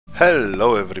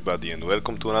Hello everybody and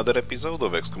welcome to another episode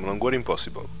of XCOM Longer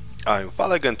Impossible. I'm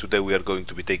Faleg and today we are going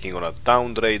to be taking on a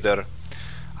Town Raider.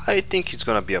 I think it's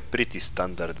gonna be a pretty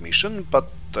standard mission, but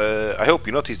I hope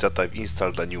you noticed that I've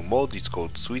installed a new mod. It's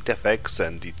called SweetFx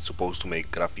and it's supposed to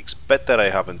make graphics better. I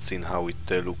haven't seen how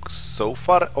it looks so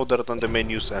far other than the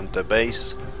menus and the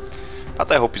base,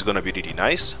 but I hope it's gonna be really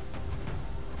nice.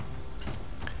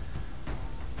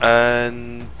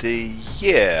 And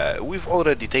yeah, we've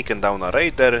already taken down a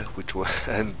raider, which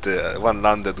one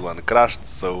landed, one crashed,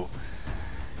 so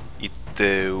it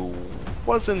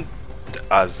wasn't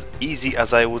as easy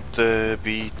as I would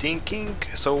be thinking.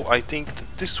 So I think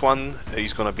that this one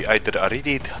is gonna be either a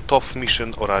really tough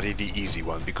mission or a really easy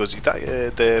one, because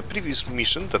the previous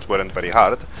mission that weren't very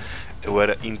hard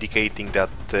were indicating that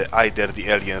either the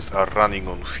aliens are running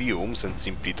on fumes and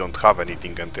simply don't have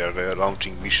anything and they're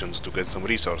launching missions to get some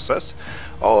resources,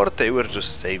 or they were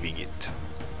just saving it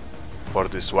for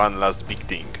this one last big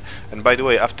thing. And by the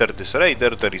way, after this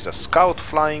raider there is a scout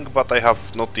flying, but I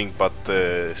have nothing but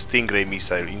Stingray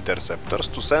missile interceptors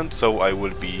to send, so I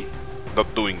will be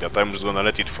not doing that. I'm just gonna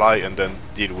let it fly and then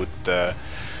deal with the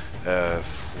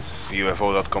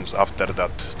UFO that comes after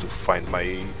that to find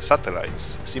my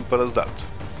satellites. Simple as that.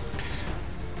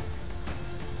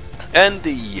 And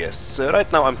yes,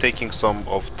 right now I'm taking some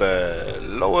of the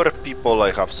lower people.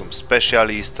 I have some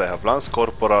specialists, I have lance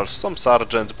corporals, some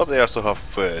sergeants, but I also have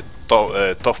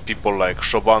tough people like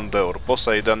Shobanda or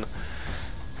Poseidon.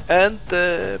 And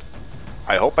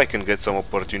I hope I can get some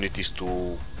opportunities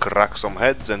to crack some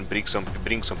heads and bring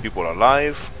some people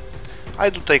alive. I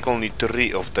do take only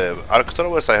 3 of the arc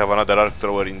throwers. I have another arc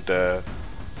thrower in the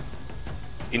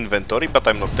inventory, but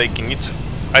I'm not taking it.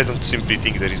 I don't simply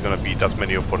think there is gonna be that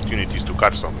many opportunities to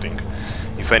catch something.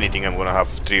 If anything, I'm gonna have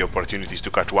 3 opportunities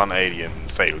to catch one alien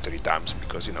and fail 3 times,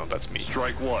 because, you know, that's me.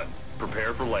 Strike 1.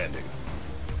 Prepare for landing.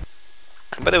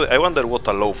 By the way, I wonder what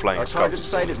a low-flying scout is. Our target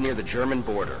site is near the German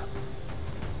border.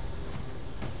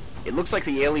 It looks like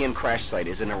the alien crash site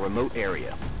is in a remote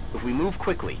area. If we move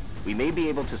quickly, we may be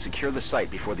able to secure the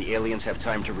site before the aliens have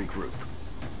time to regroup.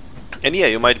 And yeah,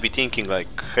 you might be thinking like,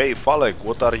 hey Faleg,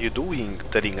 what are you doing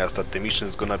telling us that the mission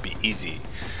is gonna be easy?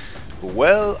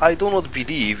 Well, I do not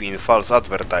believe in false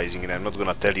advertising, and I'm not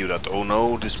gonna tell you that, oh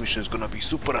no, this mission is gonna be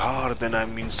super hard and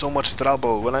I'm in so much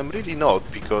trouble, when I'm really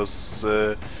not, because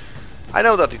I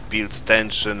know that it builds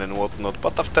tension and whatnot,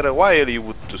 but after a while you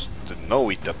would just know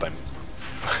it that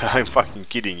I'm fucking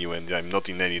kidding you and I'm not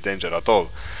in any danger at all.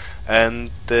 And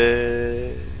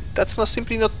that's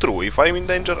simply not true. If I'm in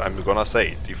danger, I'm gonna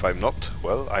say it. If I'm not,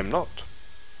 well, I'm not.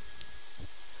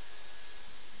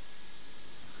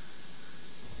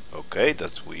 Okay,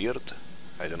 that's weird.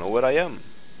 I don't know where I am.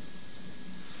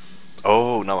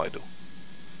 Oh, now I do.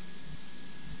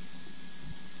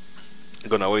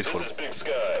 Gonna wait for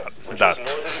that.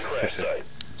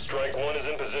 Strike 1 is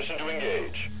in position to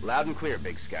engage. Loud and clear,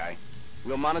 Big Sky.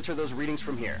 We'll monitor those readings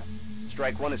from here.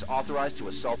 Strike 1 is authorized to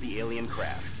assault the alien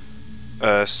craft.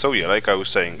 So yeah, like I was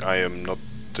saying, I am not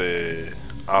a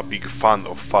big fan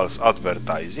of false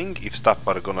advertising. If stuff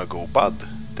are gonna go bad,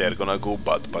 they're gonna go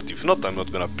bad. But if not, I'm not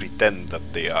gonna pretend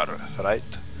that they are,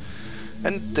 right?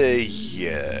 And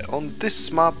yeah, on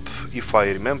this map, if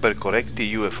I remember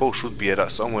correctly, UFO should be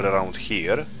somewhere around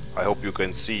here. I hope you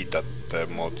can see that the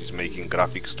mod is making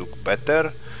graphics look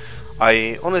better.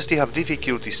 I honestly have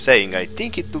difficulty saying. I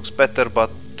think it looks better,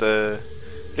 but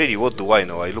really, what do I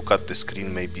know? I look at the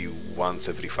screen maybe once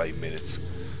every 5 minutes.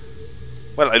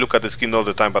 Well, I look at the screen all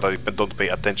the time, but I don't pay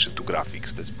attention to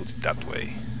graphics, let's put it that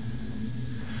way.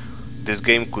 This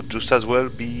game could just as well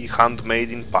be handmade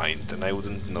in Paint, and I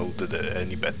wouldn't know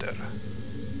any better.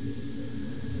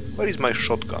 Where is my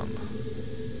shotgun?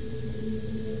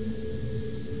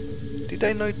 Did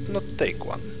I not take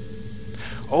one?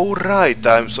 Oh right,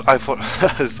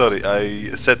 sorry, I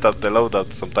set up the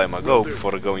loadout some time ago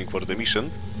before going for the mission,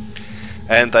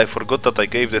 and I forgot that I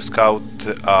gave the scout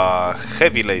a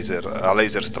heavy laser, a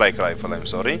laser strike rifle. I'm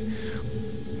sorry,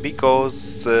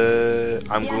 because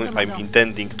I'm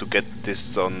intending to get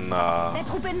this on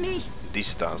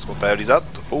distance. What the hell is that?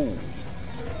 Oh,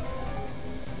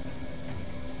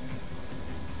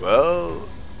 well.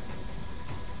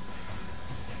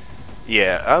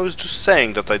 Yeah, I was just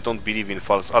saying that I don't believe in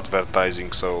false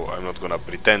advertising, so I'm not gonna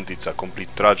pretend it's a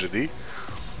complete tragedy.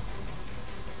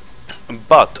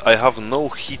 But I have no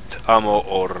hit ammo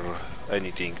or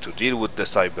anything to deal with the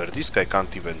cyber disk. I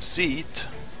can't even see it.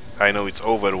 I know it's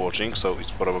overwatching, so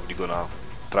it's probably gonna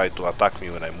try to attack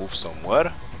me when I move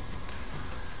somewhere.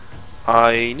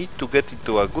 I need to get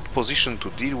into a good position to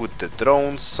deal with the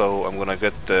drones, so I'm gonna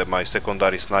get my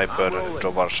secondary sniper,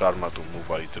 Jovar Sharma, to move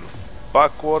a little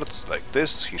backwards, like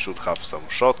this. He should have some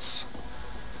shots.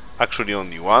 Actually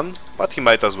only one, but he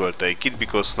might as well take it,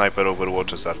 because sniper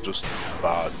overwatches are just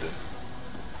bad.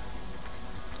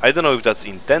 I don't know if that's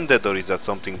intended or is that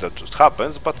something that just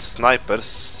happens, but snipers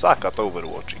suck at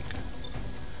overwatching.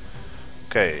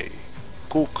 Okay,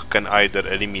 Cook can either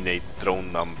eliminate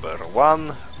drone number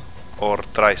 1 or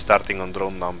try starting on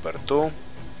drone number 2.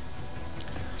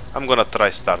 I'm gonna try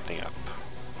starting up.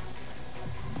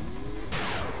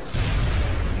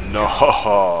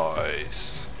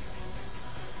 Nice!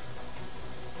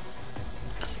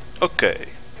 Okay.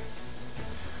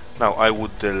 Now I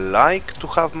would like to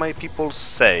have my people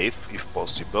safe, if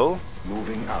possible.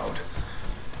 Moving out.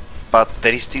 But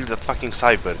there is still that fucking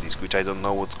cyber disk, which I don't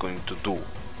know what's going to do.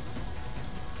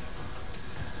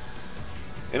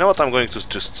 You know what, I'm going to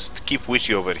just keep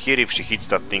Witchy over here. If she hits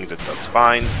that thing, that's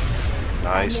fine.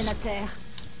 Nice.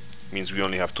 Means we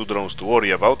only have 2 drones to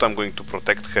worry about. I'm going to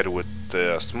protect her with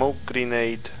a smoke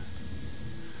grenade.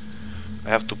 I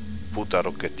have to put a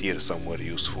Rocketeer somewhere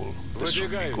useful. This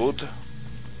should be good.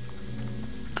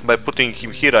 By putting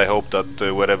him here, I hope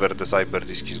that wherever the cyber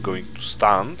disk is going to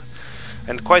stand.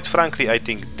 And quite frankly, I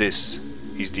think this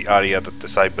is the area that the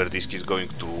cyber disk is going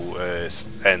to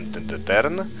end the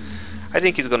turn. I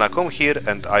think it's gonna come here,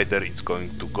 and either it's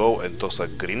going to go and toss a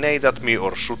grenade at me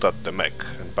or shoot at the mech.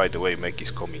 And by the way, mech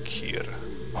is coming here.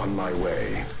 On my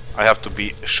way. I have to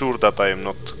be sure that I am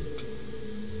not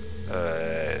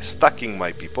stacking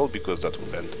my people, because that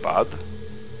would end bad.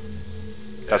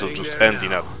 That would just end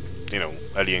in a, you know,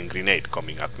 alien grenade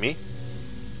coming at me.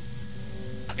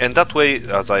 And that way,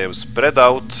 as I am spread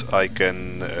out, I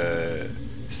can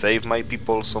save my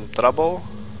people some trouble.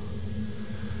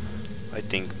 I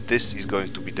think this is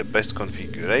going to be the best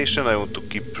configuration. I want to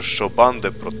keep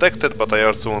Shobande protected, but I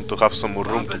also want to have some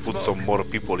room to put some more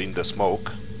people in the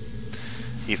smoke,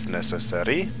 if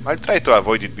necessary. I'll try to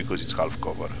avoid it because it's half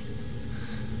cover.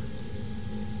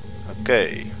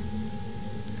 Okay.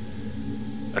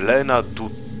 Elena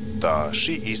Duda.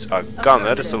 She is a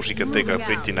gunner, so she can take a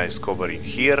pretty nice cover in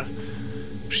here.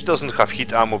 She doesn't have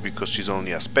hit ammo because she's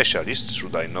only a specialist.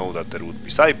 Should I know that there would be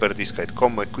cyber disk, I'd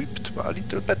come equipped a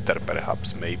little better,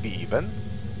 perhaps, maybe even.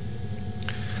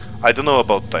 I don't know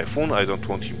about Typhoon, I don't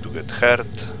want him to get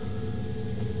hurt.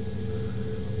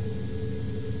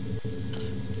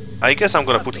 I guess I'm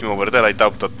gonna put him over there. I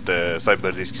doubt that the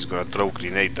cyber disk is gonna throw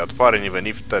grenade that far, and even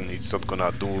if then, it's not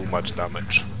gonna do much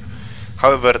damage.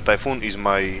 However, Typhoon is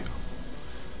my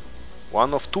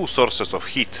one of 2 sources of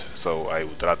heat, so I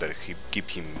would rather keep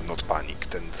him not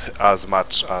panicked and as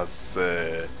much as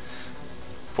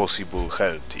possible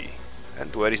healthy.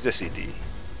 And where is the city?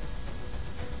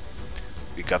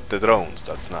 We got the drones,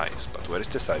 that's nice, but where is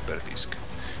the cyber disk?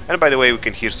 And by the way, we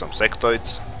can hear some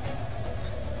sectoids.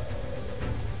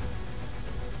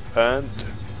 And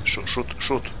shoot, shoot,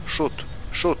 shoot, shoot,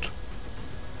 shoot!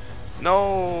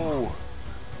 No!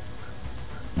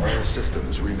 All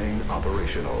systems remain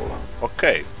operational.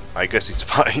 Okay, I guess it's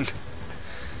fine.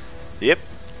 Yep,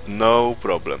 no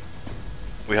problem.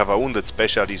 We have a wounded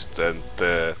specialist and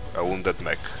a wounded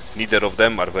mech. Neither of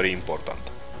them are very important.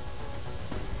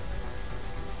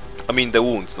 I mean the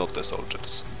wounds, not the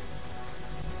soldiers.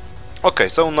 Okay,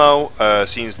 so now,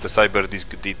 since the cyber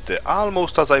disk did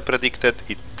almost as I predicted,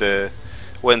 it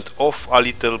went off a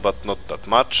little, but not that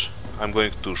much. I'm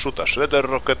going to shoot a shredder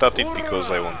rocket at it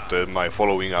because I want my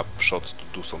following up shots to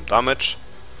do some damage.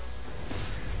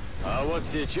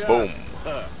 Boom.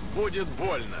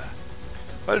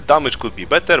 Well, damage could be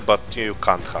better, but you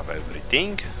can't have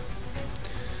everything.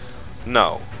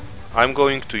 Now, I'm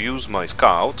going to use my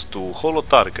scout to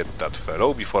holo-target that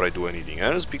fellow before I do anything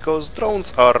else, because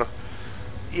drones are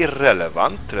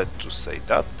irrelevant, let's just say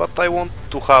that, but I want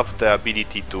to have the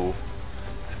ability to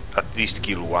at least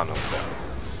kill one of them.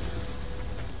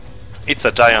 It's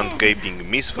a giant gaping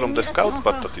miss from the scout,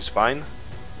 but that is fine.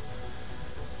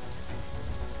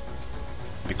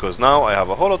 Because now I have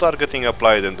a holo-targeting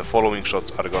applied and the following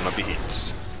shots are gonna be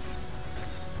hits.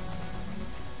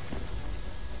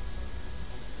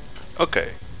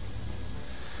 Okay.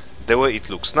 The way it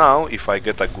looks now, if I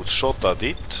get a good shot at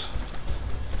it,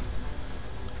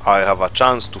 I have a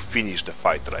chance to finish the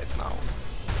fight right now.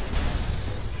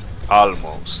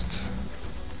 Almost.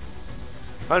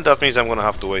 Well, that means I'm gonna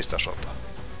have to waste a shot.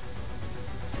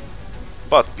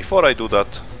 But before I do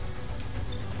that,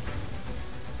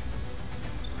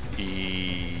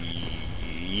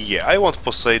 yeah, I want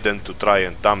Poseidon to try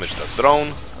and damage that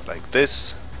drone, like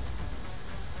this,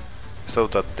 so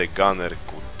that the gunner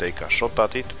could take a shot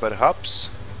at it, perhaps.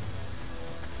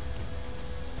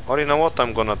 Or you know what,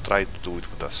 I'm gonna try to do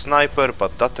it with a sniper,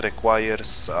 but that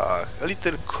requires a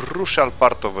little crucial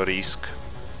part of a risk.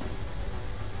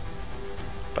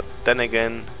 But then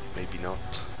again, maybe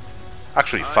not.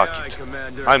 Actually, fuck it.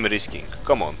 I'm risking.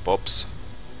 Come on, Pops.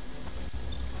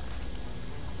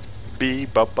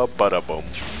 Bee-ba-ba-ba-da-bum.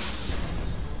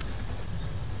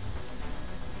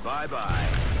 Bye-bye.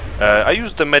 I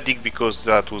used the medic because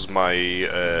that was my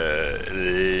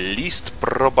least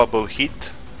probable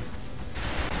hit.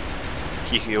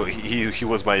 He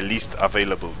was my least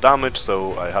available damage,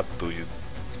 so I had to,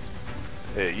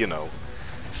 you know,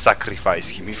 sacrifice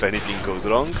him if anything goes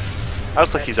wrong.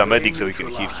 Also, he's a medic, so he can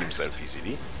heal himself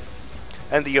easily.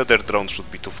 And the other drone should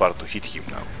be too far to hit him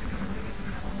now.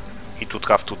 It would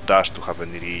have to dash to have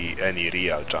any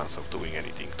real chance of doing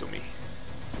anything to me.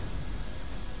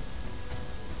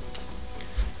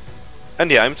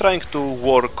 And yeah, I'm trying to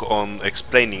work on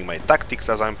explaining my tactics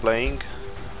as I'm playing.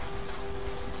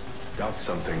 Got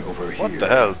something over here. What the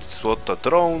hell? It's what a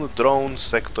drone,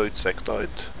 sectoid,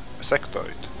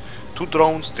 sectoid. 2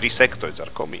 drones, 3 sectoids are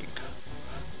coming.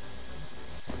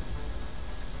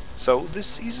 So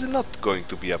this is not going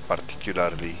to be a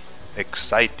particularly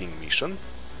exciting mission.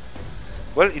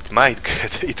 Well, it might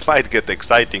get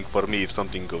exciting for me if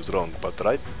something goes wrong, but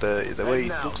right the way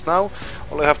it looks now,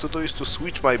 all I have to do is to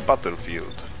switch my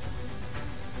battlefield.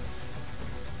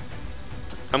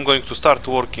 I'm going to start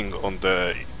working on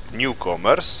the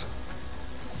newcomers.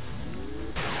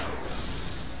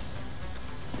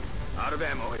 Out of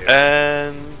ammo here.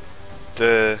 And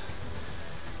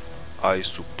I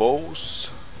suppose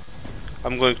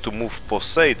I'm going to move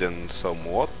Poseidon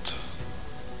somewhat.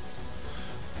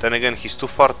 Then again, he's too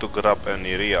far to grab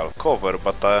any real cover,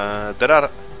 but there are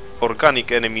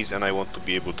organic enemies and I want to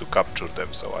be able to capture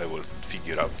them, so I will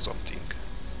figure out something.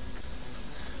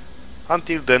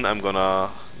 Until then, I'm gonna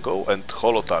go and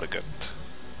holo target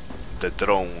the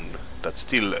drone that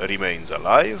still remains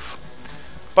alive,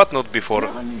 but not before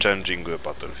changing the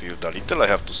battlefield a little. I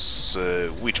have to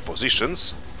switch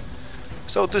positions,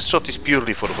 so this shot is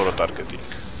purely for holo targeting.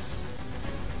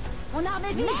 Mon arme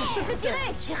est vide, je peux plus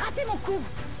tirer. J'ai raté mon coup.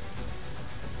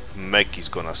 Mech is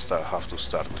gonna have to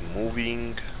start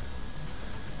moving,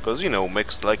 because you know,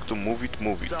 mechs like to move it.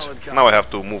 Now I have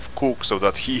to move Cook so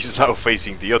that he is now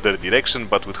facing the other direction,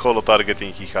 but with holo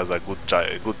targeting he has a good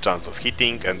chance of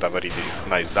hitting and a very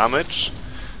nice damage.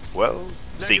 Well,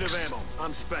 6.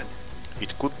 I'm spent.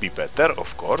 It could be better,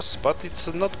 of course, but it's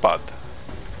not bad.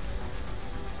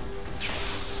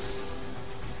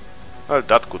 Well,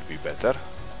 that could be better.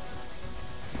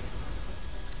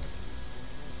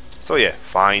 So yeah,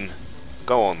 fine.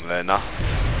 Go on, Lena.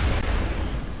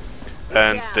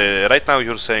 And right now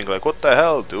you're saying like, what the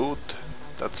hell, dude?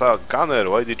 That's a gunner,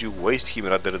 why did you waste him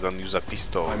rather than use a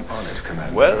pistol? I'm on it,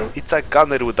 Commander. Well, it's a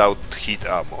gunner without heat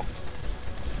ammo.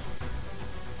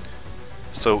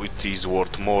 So it is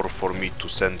worth more for me to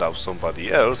send out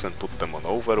somebody else and put them on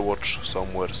Overwatch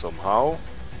somewhere, somehow.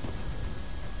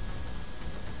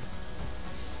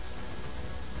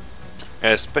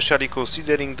 Especially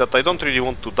considering that I don't really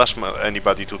want to dash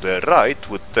anybody to the right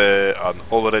with an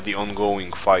already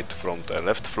ongoing fight from the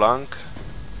left flank,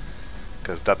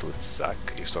 because that would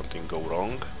suck if something go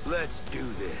wrong. Let's do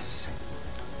this.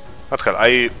 But hell,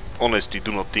 I honestly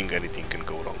do not think anything can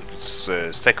go wrong. It's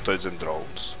sectoids and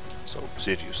drones, so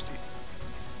seriously.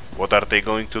 What are they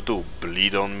going to do?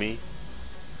 Bleed on me?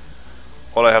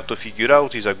 All I have to figure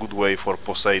out is a good way for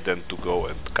Poseidon to go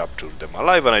and capture them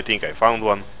alive, and I think I found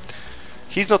one.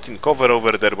 He's not in cover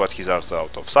over there, but he's also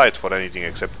out of sight for anything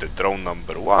except the drone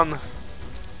number 1.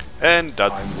 And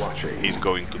that's he's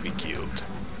going to be killed.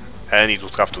 And it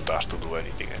would have to dash to do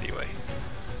anything anyway.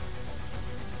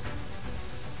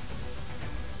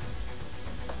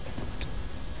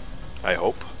 I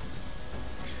hope.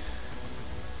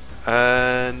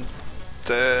 And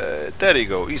there you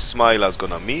go. Is Smila's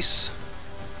gonna miss?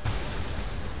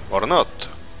 Or not?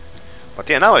 But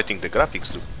yeah, now I think the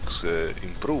graphics look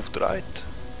improved, right?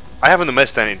 I haven't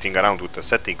messed anything around with the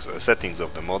settings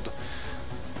of the mod.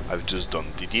 I've just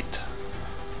done it.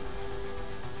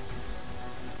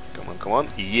 Come on, come on.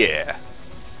 Yeah.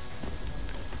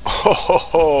 Oh ho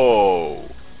ho!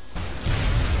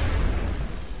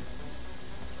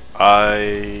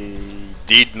 I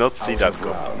did not see that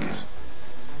coming.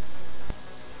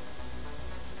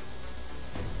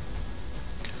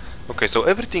 Okay, so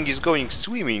everything is going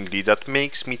swimmingly. That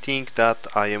makes me think that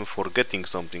I am forgetting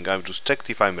something. I've just checked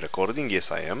if I'm recording.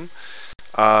 Yes, I am.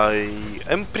 I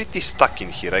am pretty stuck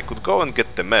in here. I could go and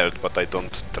get the meld, but I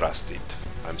don't trust it.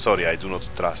 I'm sorry, I do not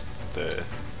trust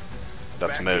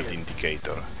that meld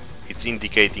indicator. it's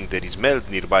indicating there is meld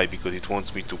nearby because it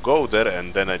wants me to go there,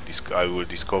 and then I will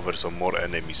discover some more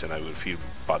enemies and I will feel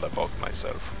bad about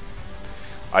myself.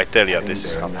 I tell ya, this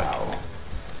is happening. Now.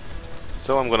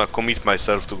 So I'm gonna commit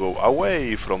myself to go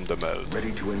away from the meld.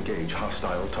 Ready to engage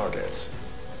hostile targets.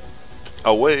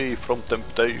 Away from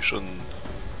temptation.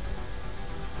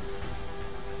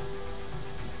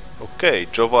 Okay,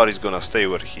 Jovar is gonna stay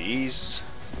where he is.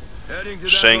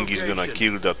 Sheng is gonna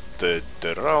kill that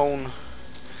drone.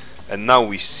 And now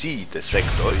we see the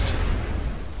sectoid.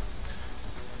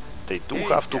 They do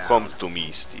have to come to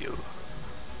me still.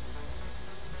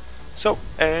 So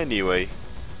anyway,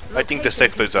 I think the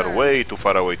sectoids are way too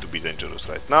far away to be dangerous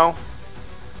right now.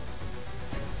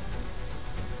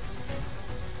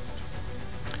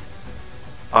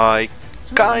 I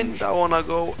kinda wanna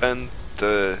go and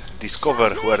discover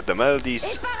where the meld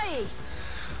is.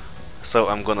 So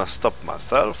I'm gonna stop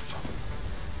myself.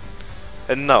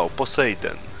 And now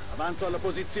Poseidon.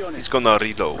 It's gonna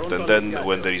reload, and then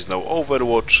when there is no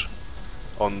overwatch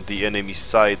on the enemy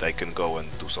side, I can go and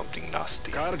do something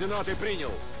nasty.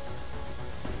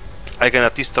 I can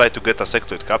at least try to get a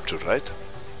sectoid capture, right?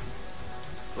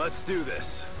 Let's do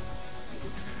this.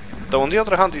 Though on the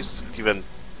other hand,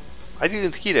 I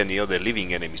didn't kill any other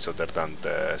living enemies other than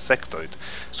the sectoid.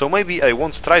 So maybe I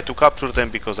won't try to capture them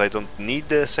because I don't need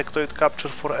the sectoid capture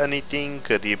for anything.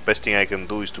 The best thing I can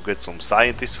do is to get some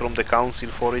scientists from the council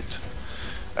for it.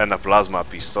 And a plasma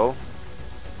pistol.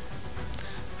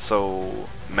 So,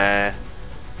 meh.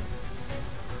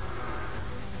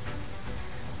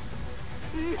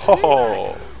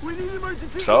 Ho!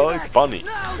 Psy Panic!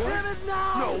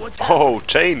 Oh,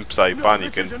 chain Psy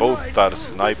Panic, and both are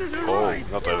sniper. Oh,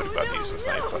 not everybody is a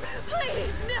sniper.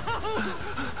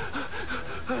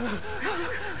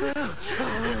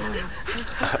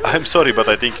 I'm sorry, but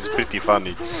I think it's pretty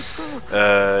funny.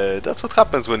 That's what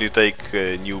happens when you take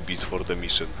newbies for the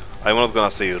mission. I'm not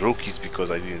gonna say rookies because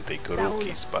I didn't take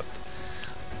rookies, but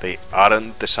they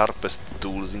aren't the sharpest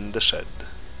tools in the shed.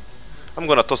 I'm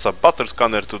gonna toss a butter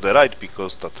scanner to the right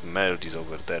because that meld is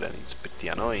over there and it's pretty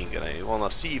annoying, and I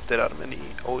wanna see if there are many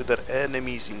other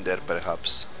enemies in there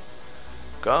perhaps.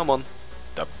 Come on.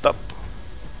 Tap tap.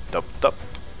 Tap tap.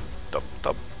 Tap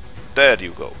tap. There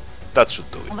you go. That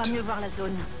should do On va it. mieux voir la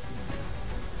zone.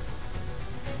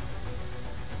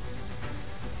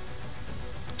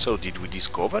 So did we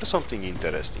discover something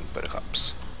interesting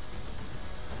perhaps?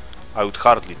 I would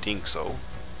hardly think so.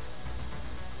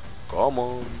 Come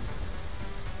on.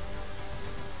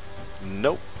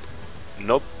 Nope,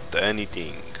 not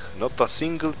anything. Not a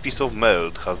single piece of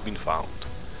meld has been found.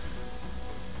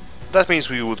 That means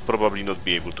we would probably not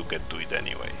be able to get to it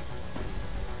anyway.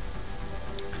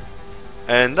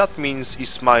 And that means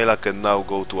Ismaila can now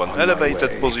go to an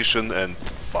elevated position and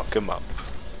fuck him up.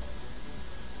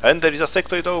 And there is a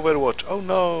sectoid overwatch. Oh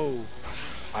no!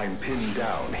 I'm pinned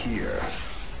down here.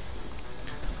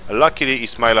 Luckily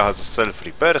Ismaila has a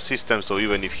self-repair system, so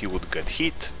even if he would get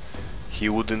hit, he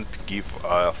wouldn't give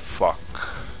a fuck.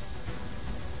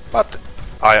 But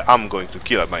I am going to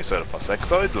kill myself a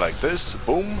sectoid like this.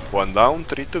 Boom, 1 down,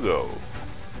 3 to go.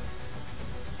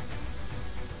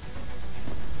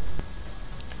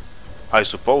 I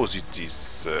suppose it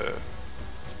is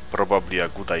probably a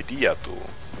good idea to...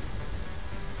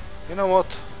 You know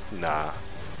what? Nah.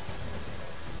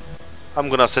 I'm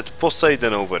gonna set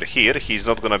Poseidon over here. He's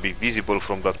not gonna be visible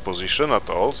from that position at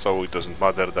all, so it doesn't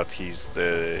matter that he's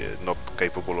not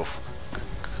capable of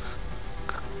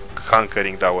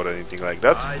conquering that or anything like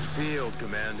that. Eyes peeled,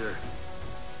 Commander.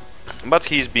 But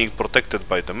he's being protected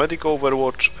by the medic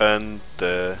overwatch, and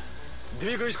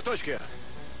Двигаюсь к точке.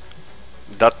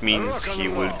 that means he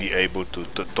will be able to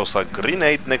toss a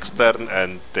grenade next turn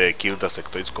and kill the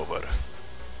sectoid's cover.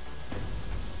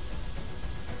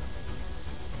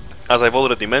 As I've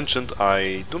already mentioned,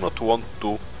 I do not want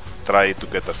to try to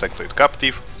get a sectoid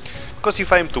captive, because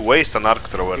if I'm to waste an arc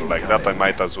thrower like that, I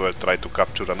might as well try to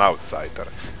capture an outsider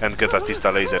and get at least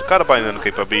a laser carbine and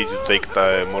capability to take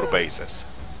more bases.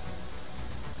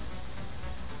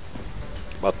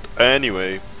 But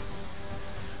anyway,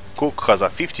 Cook has a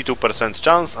 52%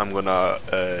 chance. I'm gonna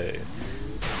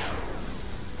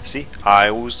see,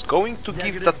 I was going to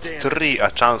give that tree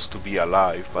a chance to be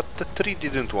alive, but the tree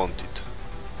didn't want it.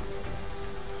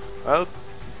 Well,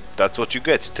 that's what you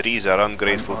get. Trees are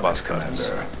ungrateful bastards.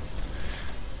 Commander.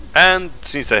 And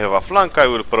since I have a flank, I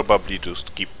will probably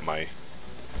just keep my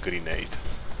grenade.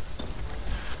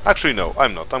 Actually no,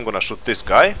 I'm not. I'm gonna shoot this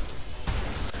guy.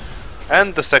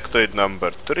 And the sectoid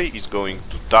number 3 is going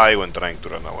to die when trying to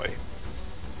run away.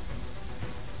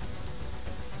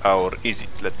 Or is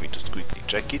it? Let me just quickly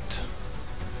check it.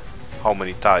 How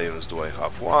many tires do I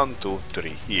have? 1, 2,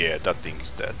 3. Yeah, that thing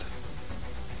is dead.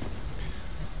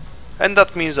 And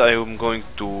that means I am going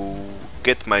to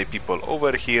get my people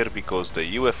over here, because the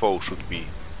UFO should be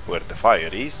where the fire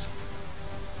is.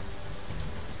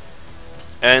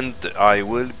 And I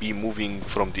will be moving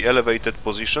from the elevated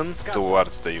position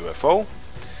towards the UFO,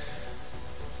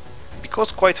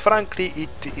 because quite frankly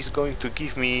it is going to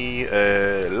give me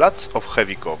lots of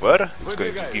heavy cover. It's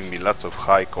going to give me lots of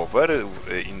high cover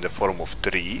in the form of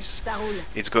trees.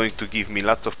 It's going to give me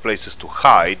lots of places to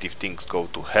hide if things go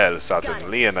to hell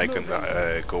suddenly, and I can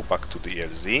go back to the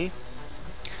LZ.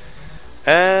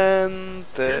 And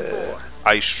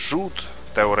I should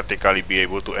theoretically be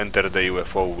able to enter the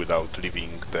UFO without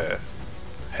leaving the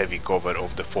heavy cover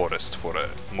of the forest for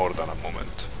more than a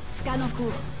moment. Scan en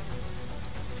cours.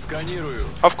 Сканирую.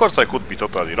 Of course I could be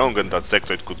totally wrong, and that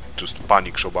sectoid could just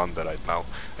panic Shobanda right now,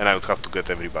 and I would have to get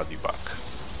everybody back.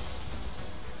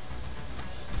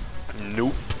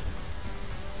 Nope.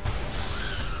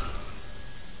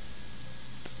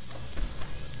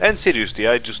 And seriously,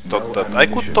 I just thought that I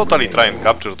could totally try and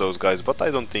capture those guys, but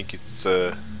I don't think it's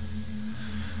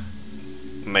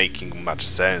making much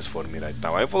sense for me right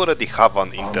now. I've already have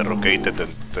an interrogated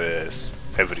and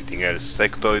everything else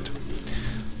sectoid.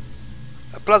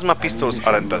 Plasma pistols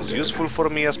aren't as useful for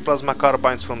me as plasma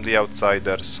carbines from the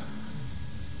outsiders.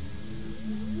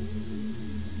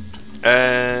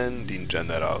 And in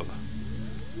general,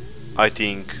 I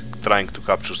think trying to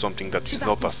capture something that is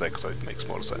not a sectoid makes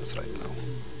more sense right now.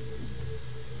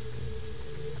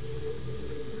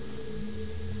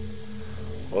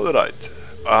 Alright,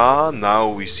 now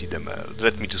we see them.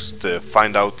 Let me just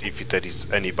find out if there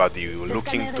is anybody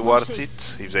looking towards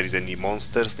it, if there is any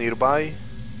monsters nearby.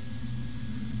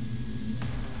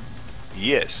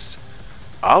 Yes,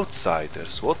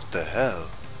 outsiders, what the hell?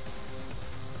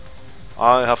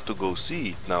 I have to go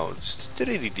see it now. It's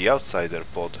really the outsider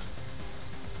pod.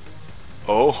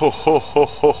 Oh ho ho ho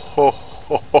ho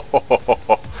ho ho ho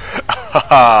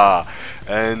ho.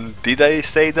 And did I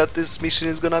say that this mission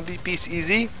is gonna be piece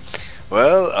easy?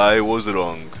 Well, I was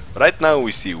wrong. Right now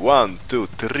we see 1, 2,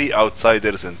 3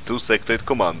 outsiders and 2 sectoid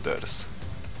commanders.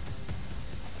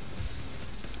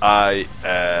 I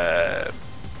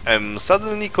am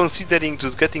suddenly considering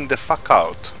just getting the fuck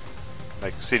out.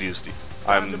 Like, seriously.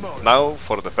 I'm now,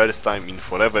 for the first time in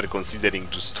forever, considering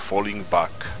just falling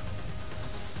back.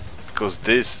 Because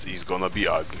this is gonna be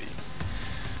ugly.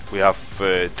 We have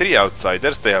 3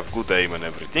 outsiders, they have good aim and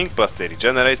everything, plus they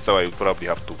regenerate, so I will probably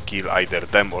have to kill either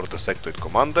them or the sectoid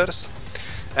commanders.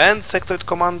 And sectoid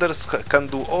commanders can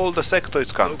do all the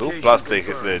sectoids can do, plus they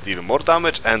deal more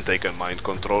damage and they can mind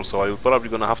control, so I will probably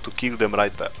gonna have to kill them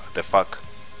right the fuck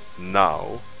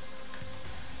now.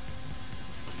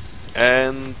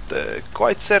 And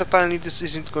quite certainly this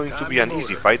isn't going to be an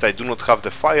easy fight. I do not have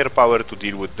the firepower to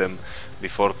deal with them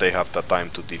before they have the time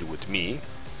to deal with me.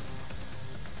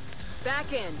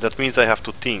 That means I have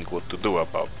to think what to do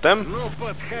about them,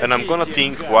 and I'm gonna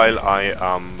think while I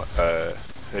am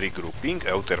regrouping,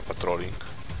 outer patrolling.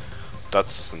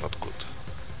 That's not good.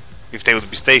 If they would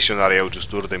be stationary, I would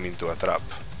just lure them into a trap.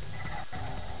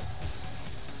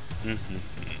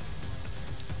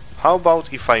 How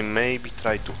about if I maybe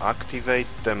try to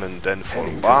activate them and then fall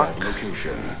back?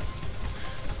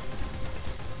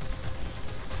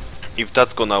 If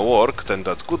that's gonna work, then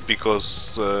that's good,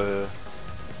 because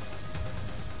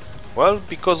well,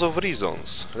 because of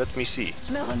reasons. Let me see.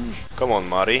 Come on,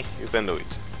 Mari, you can do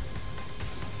it.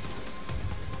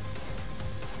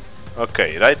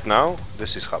 Okay, right now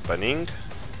this is happening.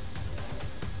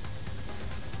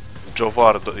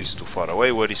 Jovardo is too far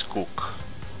away. Where is Cook?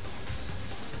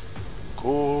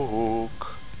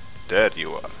 Cook, there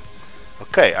you are.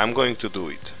 Okay, I'm going to do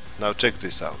it. Now check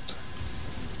this out.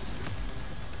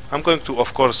 I'm going to,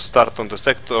 of course, start on the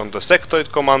sectoid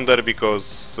commander,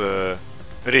 because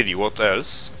really, what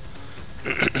else?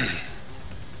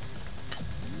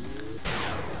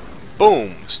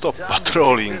 Boom! Stop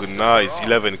patrolling. Nice,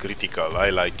 11 critical. I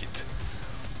like it.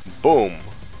 Boom!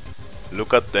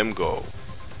 Look at them go.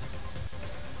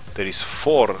 There is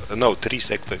 3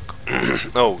 sectoid.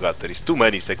 Oh god, there is too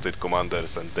many sectoid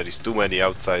commanders and there is too many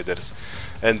outsiders.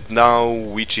 And now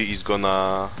Witchy is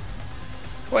gonna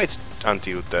wait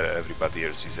until everybody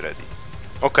else is ready.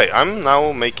 Okay, I'm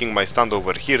now making my stand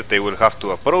over here. They will have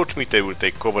to approach me. They will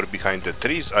take cover behind the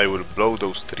trees. I will blow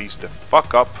those trees the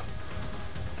fuck up.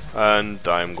 And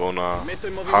I'm gonna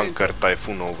hunker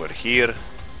Typhoon over here.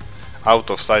 Out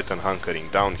of sight and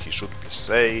hunkering down, he should be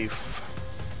safe.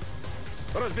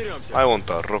 I want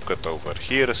a rocket over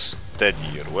here. Steady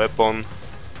your weapon.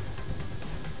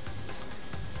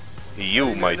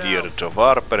 You, my dear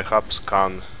Javar, perhaps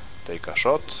can Take a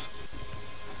shot.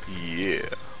 Yeah.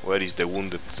 Where is the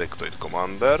wounded sectoid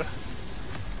commander?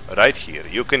 Right here.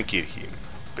 You can kill him.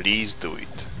 Please do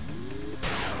it.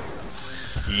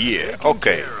 Yeah,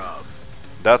 okay.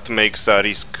 That makes a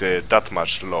risk that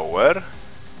much lower.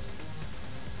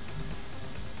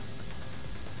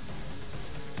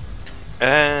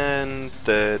 And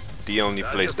the only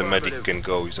place the medic can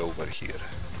go is over here.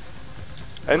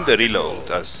 And the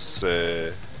reload as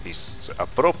is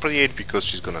appropriate because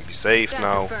she's gonna be safe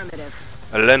now.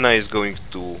 Elena is going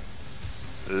to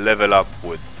level up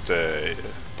with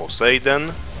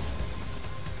Poseidon.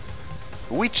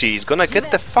 Witchy is gonna get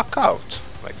the fuck out.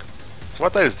 Like,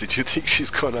 what else did you think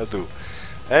she's gonna do?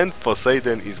 And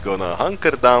Poseidon is gonna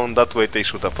hunker down, that way they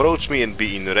should approach me and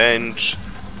be in range.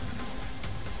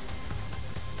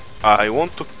 I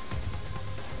want to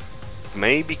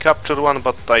maybe capture one,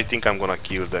 but I think I'm gonna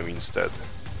kill them instead.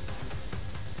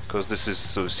 Because this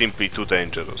is simply too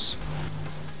dangerous.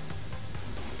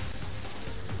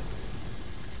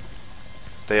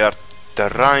 They are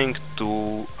trying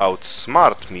to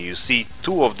outsmart me. You see,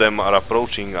 two of them are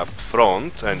approaching up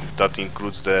front, and that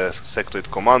includes the sectoid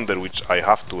commander, which I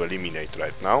have to eliminate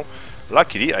right now.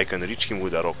 Luckily, I can reach him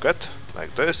with a rocket,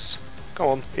 like this. Come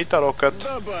on, eat a rocket.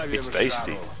 It's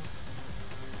tasty.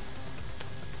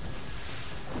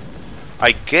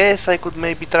 I guess I could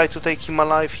maybe try to take him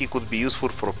alive. He could be useful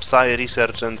for psi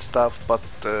research and stuff, but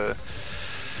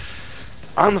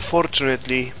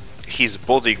unfortunately his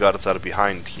bodyguards are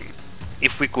behind him.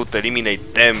 If we could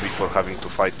eliminate them before having to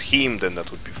fight him, then that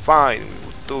would be fine. We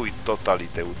would do it totally,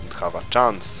 they wouldn't have a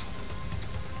chance.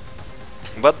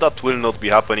 But that will not be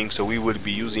happening, so we will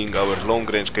be using our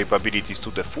long-range capabilities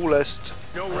to the fullest.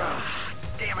 Go round.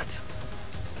 Damn it.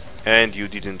 And you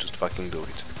didn't just fucking do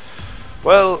it.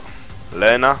 Well,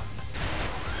 Lena,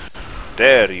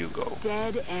 there you go.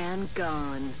 Dead and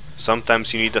gone.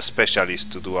 Sometimes you need a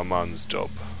specialist to do a man's job.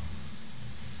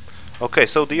 Okay,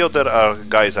 so the other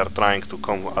guys are trying to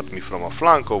come at me from a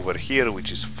flank over here,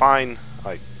 which is fine.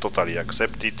 I totally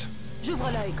accept it. J'ouvre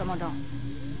l'œil, commandant.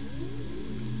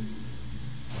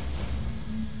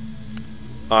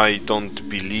 I don't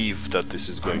believe that this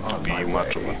is going to be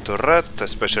much of a threat,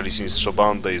 especially since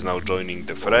Shobanda is now joining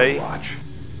the fray.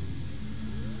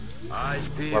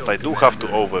 But I do have to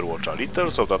overwatch a little,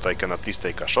 so that I can at least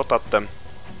take a shot at them.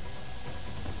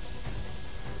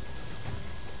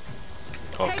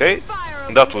 Okay,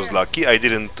 that was lucky. I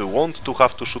didn't want to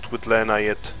have to shoot with Lena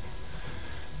yet.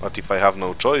 But if I have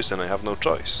no choice, then I have no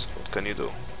choice. What can you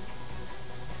do?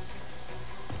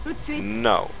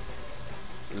 Now,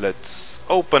 let's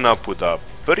open up with a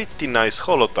pretty nice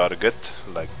holo target,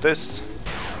 like this.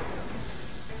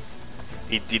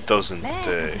 It doesn't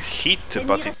hit,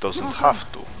 but it doesn't have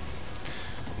to.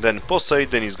 Then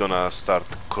Poseidon is gonna start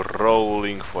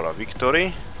crawling for a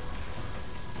victory.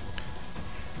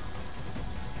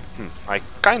 I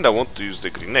kinda want to use the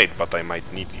grenade, but I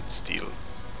might need it still.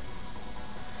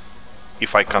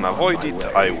 If I can avoid it,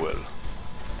 I will.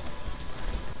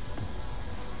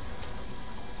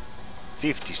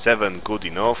 57, good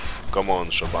enough. Come on,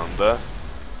 Shobanda.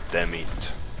 Damn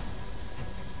it.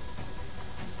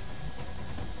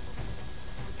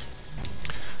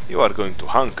 You are going to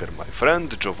hunker, my friend.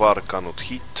 Jovar cannot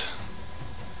hit.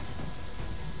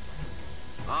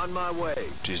 On my way.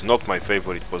 Which is not my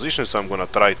favorite position, so I'm gonna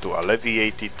try to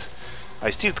alleviate it.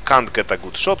 I still can't get a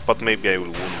good shot, but maybe I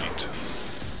will wound it.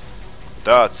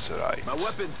 That's right. My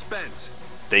weapon's spent.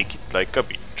 Take it like a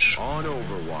bitch. On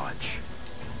Overwatch.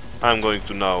 I'm going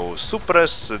to now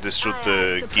suppress. This should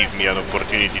give me an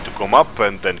opportunity to come up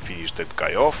and then finish that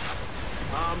guy off.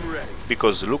 I'm ready.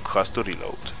 Because Luke has to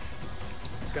reload.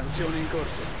 Scansione in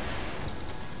corso.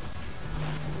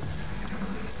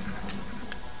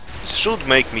 Should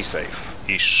make me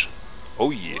safe-ish.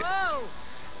 Oh yeah.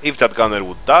 If that gunner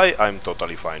would die, I'm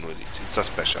totally fine with it. It's a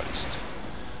specialist.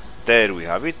 There we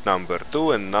have it, number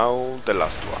 2, and now the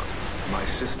last one. My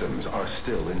systems are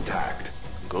still intact.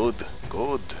 Good,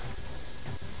 good.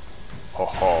 Ho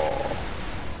ho.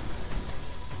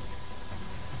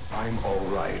 I'm all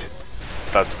right.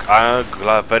 That's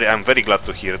I'm very glad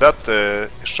to hear that.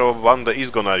 Shobanda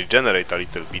is gonna regenerate a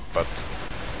little bit, but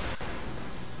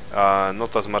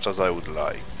not as much as I would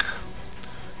like.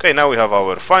 Okay, now we have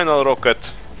our final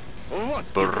rocket.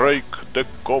 Break the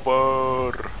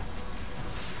cover.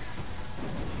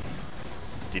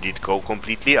 Did it go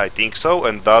completely? I think so,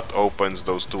 and that opens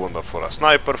those two for a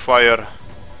sniper fire.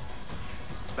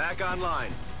 Back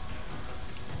online.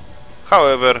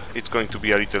 However, it's going to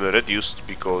be a little reduced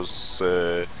because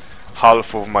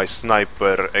half of my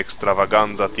sniper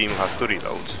extravaganza team has to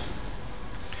reload.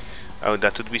 Oh,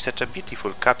 that would be such a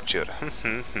beautiful capture.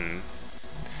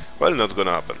 Well, not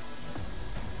gonna happen.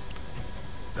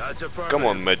 That's affirmative. Come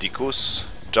on, Medicus.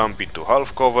 Jump into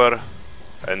half cover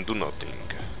and do nothing.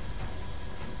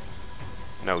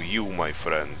 Now you, my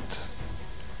friend.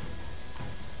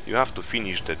 You have to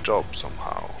finish the job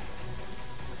somehow.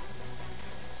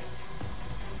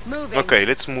 Moving. Okay,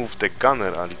 let's move the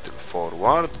gunner a little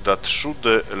forward. That should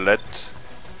let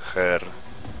her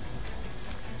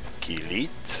kill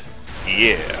it.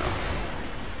 Yeah.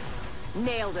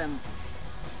 Nailed him.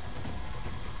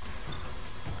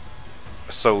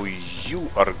 So you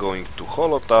are going to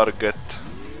holo target.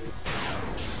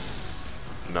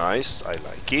 Nice, I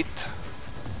like it.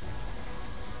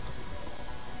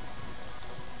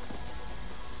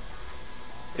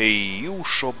 You,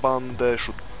 Shobande,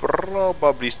 should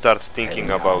probably start thinking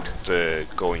about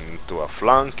going into a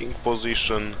flanking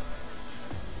position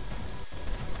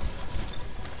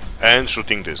and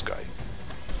shooting this guy.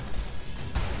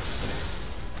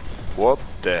 What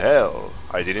the hell?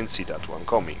 I didn't see that one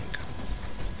coming.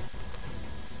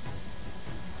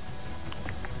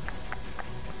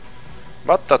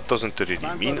 But that doesn't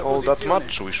really mean all that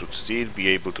much. We should still be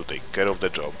able to take care of the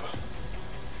job.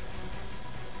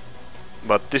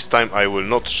 But this time I will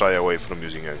not shy away from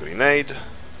using a grenade.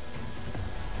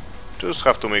 Just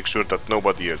have to make sure that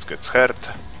nobody else gets hurt.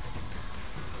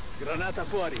 Granata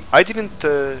fuori. I didn't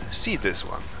see this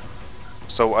one,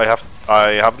 so I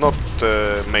have not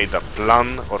made a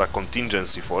plan or a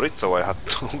contingency for it, so I had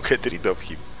to get rid of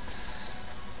him.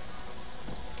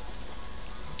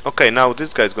 Okay, now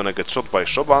this guy is gonna get shot by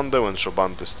Shobande when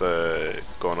Shobande is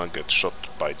gonna get shot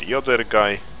by the other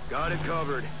guy. Got it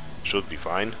covered. Should be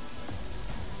fine.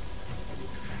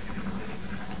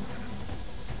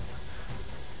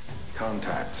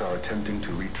 Contacts are attempting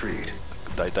to retreat.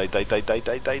 Die, die, die, die, die,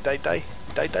 die, die, die, die,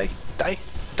 die, die, die,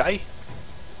 die.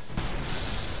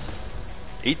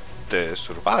 It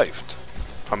survived,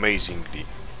 amazingly.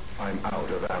 I'm out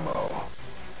of ammo.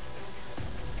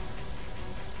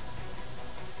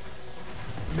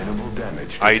 Minimal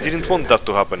damage I detected. didn't want that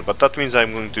to happen, but that means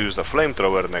I'm going to use the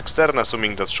flamethrower next turn,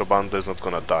 assuming that Shobande is not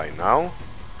gonna die now.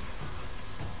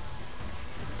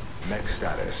 Mech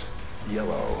status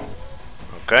yellow.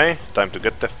 Okay, time to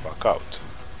get the fuck out.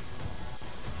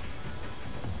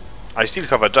 I still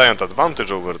have a giant advantage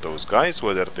over those guys,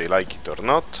 whether they like it or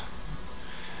not.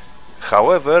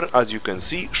 However, as you can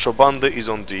see, Shobande is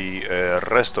on the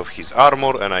rest of his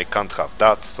armor, and I can't have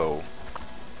that, so...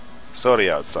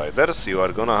 Sorry, outsiders, you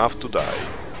are gonna have to die.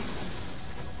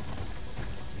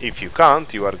 If you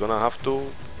can't, you are gonna have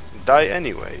to die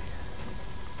anyway.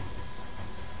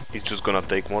 It's just gonna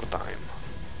take more time.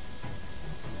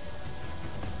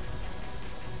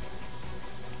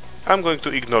 I'm going to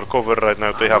ignore cover right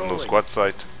now, they have no squad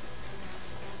sight.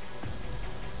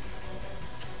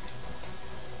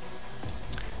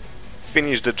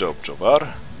 Finish the job,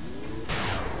 Jobbar.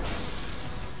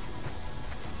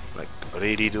 Like,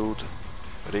 really, dude?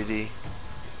 Really?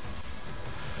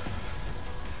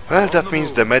 Well, that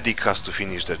means the medic has to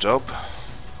finish the job.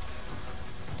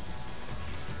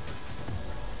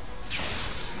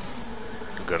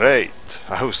 Great.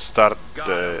 I was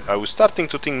starting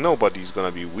to think nobody's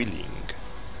gonna be willing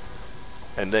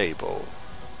and able.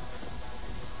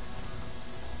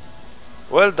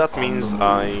 Well, that means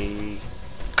I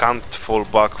can't fall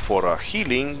back for a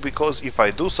healing, because if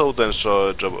I do so, then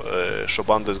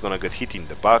Shobande is gonna get hit in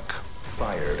the back.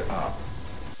 Fired up.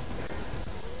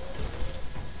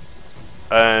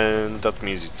 And that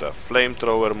means it's a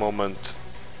flamethrower moment.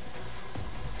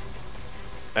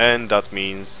 And that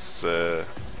means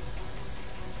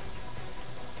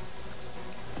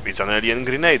it's an alien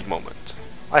grenade moment.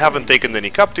 I haven't taken any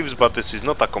captives, but this is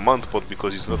not a command pod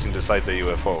because it's not inside the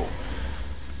UFO.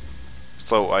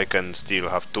 So I can still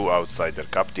have 2 outsider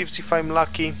captives if I'm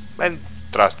lucky. And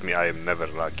trust me, I am never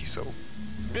lucky, so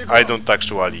I don't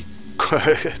actually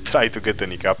try to get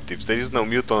any captives. There is no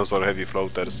mutons or heavy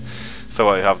floaters, so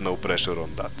I have no pressure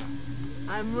on that.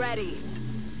 I'm ready.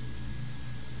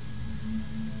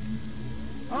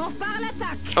 Off par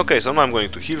l'attaque. Okay, so now I'm going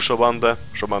to heal Shobande.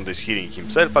 Shobande is healing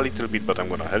himself a little bit, but I'm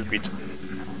gonna help it.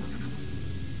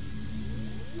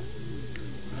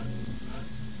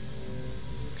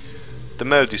 The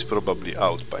meld is probably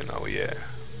out by now, yeah.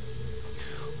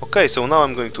 Okay, so now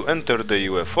I'm going to enter the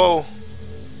UFO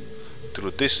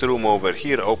through this room over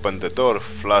here, open the door,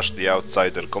 flash the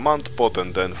outsider command pod,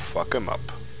 and then fuck him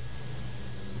up.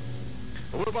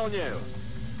 Выполняю.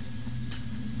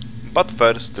 But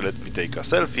first, let me take a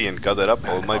selfie and gather up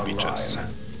all my bitches.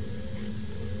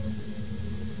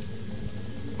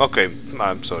 Okay,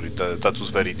 I'm sorry, that was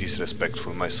very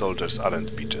disrespectful. My soldiers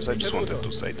aren't bitches. I just wanted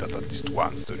to say that at least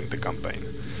once during the campaign.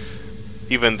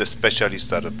 Even the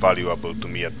specialists are valuable to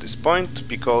me at this point,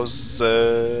 because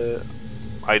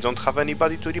I don't have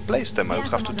anybody to replace them. I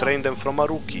would have to train them from a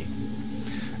rookie.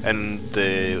 And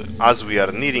as we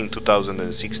are nearing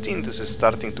 2016, this is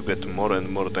starting to get more and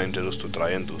more dangerous to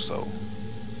try and do so.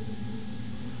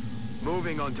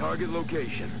 Moving on target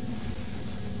location.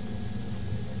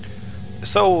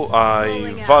 So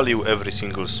I value every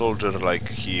single soldier like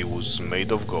he was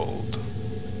made of gold.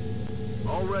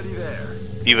 Already there.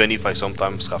 Even if I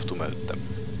sometimes have to melt them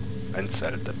and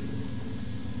sell them.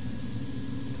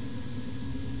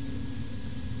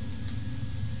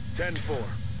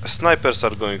 Ten-4. Snipers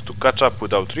are going to catch up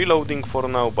without reloading for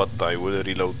now, but I will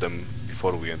reload them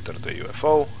before we enter the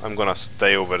UFO. I'm gonna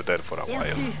stay over there for a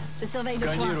while. Je surveille le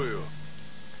coin. Сканирую.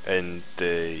 And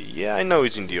yeah, I know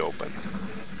it's in the open.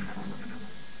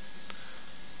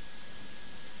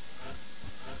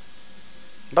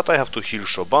 But I have to heal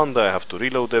Shobanda, I have to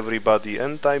reload everybody,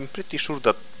 and I'm pretty sure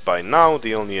that by now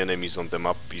the only enemies on the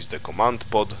map is the command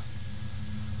pod.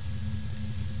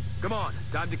 Come on,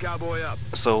 time to cowboy up.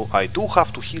 So I do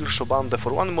have to heal Shobanda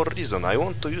for one more reason. I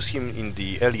want to use him in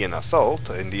the alien assault,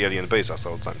 in the alien base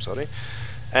assault, I'm sorry.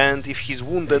 And if he's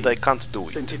wounded, I can't do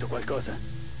it. Sentito qualcosa?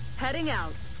 Heading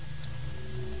out.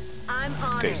 I'm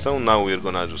on Okay, it. so now we're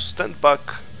gonna just stand back,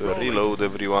 reload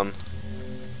everyone.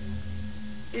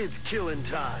 It's killing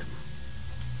time.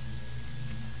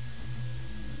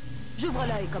 J'ouvre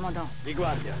l'œil, commandant. Di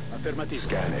guardia, affermativo.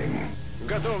 Scanning.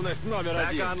 Готовность номер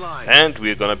один. Back online. And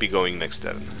we're gonna be going next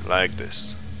turn, like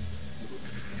this.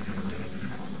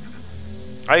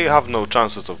 I have no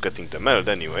chances of getting the meld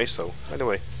anyway, so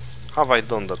anyway. Have I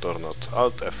done that or not?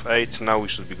 Alt F8, now we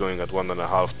should be going at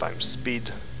 1.5 times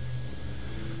speed.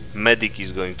 Medic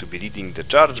is going to be leading the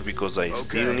charge because I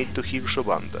still need to heal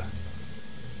Shobanda.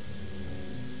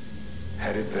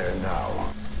 Headed there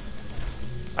now.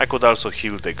 I could also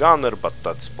heal the gunner, but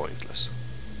that's pointless.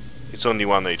 It's only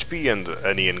 1 HP and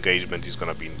any engagement is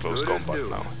gonna be in close Good as combat new.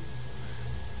 now.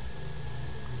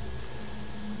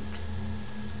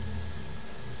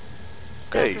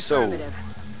 Okay, That's so affirmative.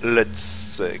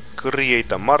 let's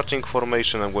create a marching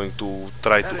formation. I'm going to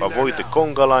try to Heading there avoid the now.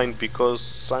 conga line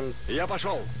because Я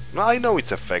пошел. I know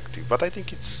it's effective, but I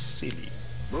think it's silly.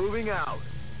 Moving out.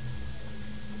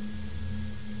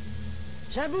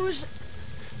 Je bouge.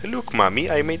 Look, mommy,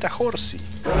 I made a horsey.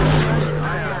 I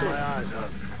have my eyes up.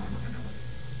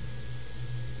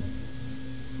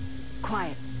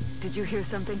 Quiet. Did you hear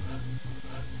something?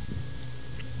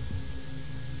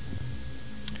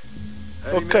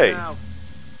 Heading Okay. there now.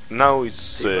 Now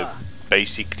it's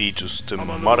basically just I'm on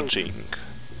the marching.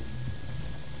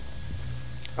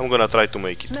 I'm gonna try to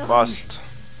make it No. fast.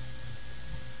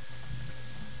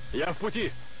 Я в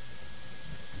пути.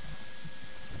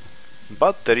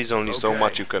 But there is only so Okay.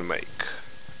 much you can make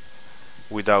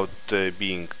without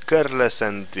being careless,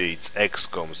 and it's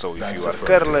XCOM, so if That's you are affirmative.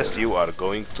 careless you are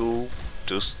going to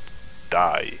just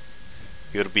die.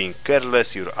 You're being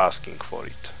careless, you're asking for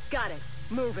it. Got it.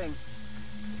 Moving.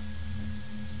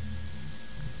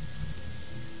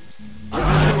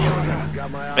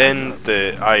 Got my eyes And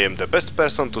I am the best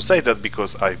person to say that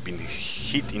because I've been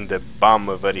hit in the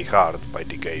bum very hard by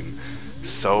the game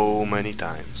so many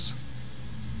times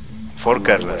for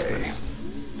carelessness.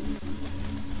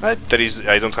 I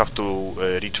don't have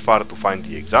to reach far to find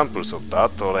the examples of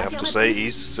that. All I have to say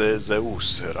is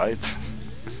Zeus, right?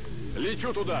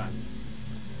 Лечу туда.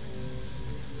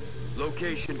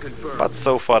 Location confirmed. But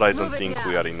so far I don't Moving think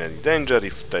we out. are in any danger.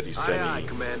 If there is Aye, aye, any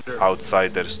Commander.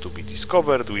 outsiders to be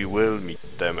discovered, we will meet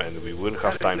them and we will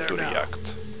have time to There now.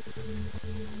 react.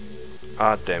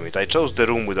 Ah, damn it, I chose the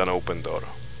room with an open door.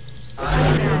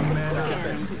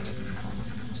 Scan.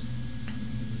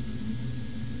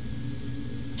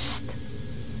 Chut.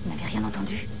 Vous n'avez rien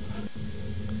entendu?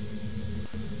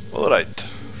 Alright,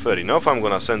 fair enough. I'm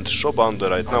gonna send Shobanda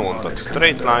right now on that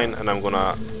straight line and I'm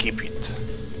gonna keep it.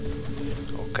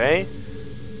 Okay.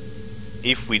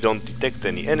 If we don't detect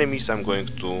any enemies, I'm going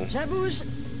to... Je bouge.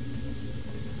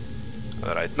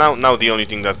 Alright, now the only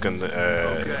thing that can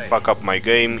Okay. fuck up my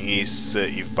game is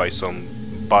if by some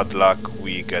bad luck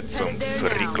we get some Headed there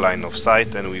freak now. line of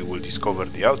sight and we will discover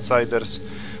the outsiders.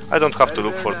 I don't have to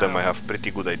look for them, I have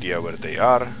pretty good idea where they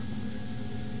are.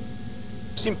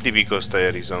 Simply because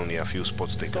there is only a few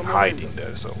spots they can hide in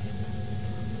there, so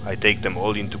I take them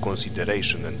all into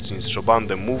consideration, and since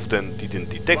Shobanda moved and didn't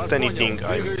detect anything,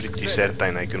 I'm pretty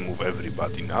certain I can move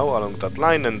everybody now along that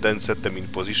line and then set them in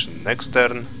position next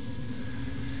turn.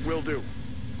 Will do.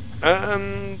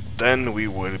 And then we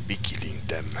will be killing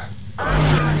them.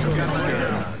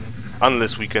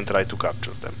 Unless we can try to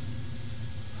capture them.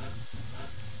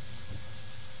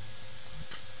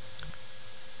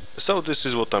 So this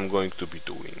is what I'm going to be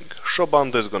doing.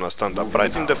 Shobanda is gonna stand up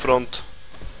right in the front.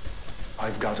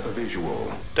 I've got a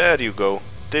visual. There you go.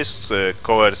 This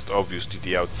coerced obviously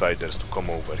the outsiders to come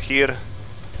over here.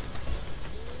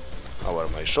 How are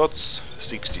my shots?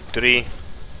 63,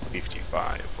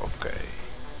 55, okay.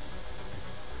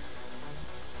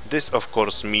 This of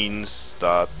course means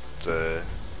that...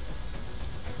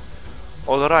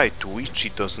 Alright, Witchy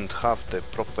doesn't have the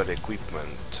proper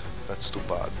equipment. That's too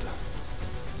bad.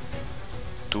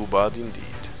 Too bad indeed.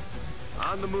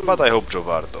 On the move. But I hope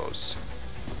Jovar does.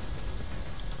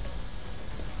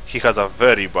 He has a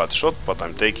very bad shot, but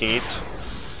I'm taking it.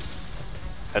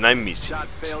 And I'm missing Shot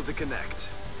it. failed to connect.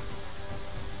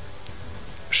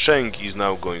 Sheng is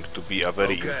now going to be a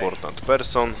very Okay. important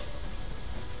person.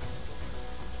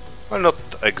 Well, not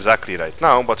exactly right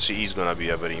now, but she is gonna be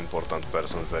a very important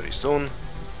person very soon.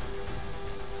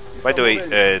 By the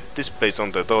way, this place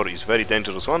on the door is very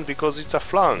dangerous one because it's a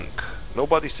flank.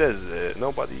 Nobody says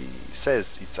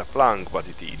it's a flank, but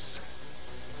it is.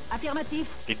 Affirmatif.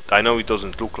 I know it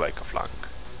doesn't look like a flank.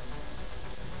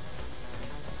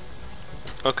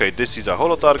 Okay, this is a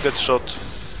holo target shot.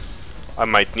 I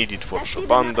might need it for La cible n'a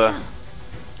Shobanda. rien.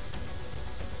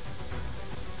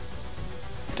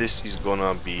 This is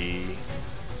gonna be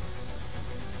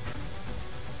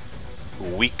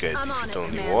wicked I'm if on it it,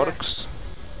 only Commander. works.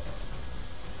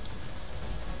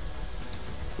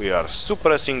 We are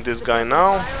suppressing this guy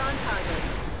now. Fire on target.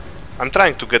 I'm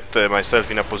trying to get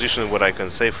myself in a position where I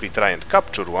can safely try and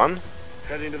capture one,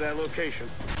 Heading to that location.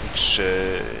 which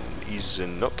is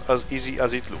not as easy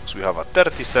as it looks. We have a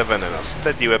 37 and a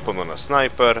steady weapon on a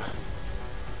sniper.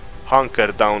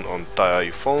 Hunker down on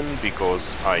Typhon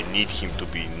because I need him to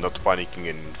be not panicking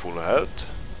and in full health.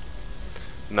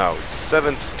 Now it's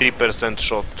 73%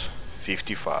 shot,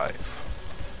 55.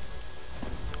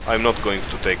 I'm not going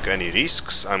to take any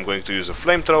risks. I'm going to use a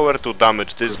flamethrower to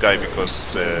damage this guy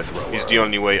because it's the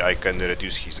only way I can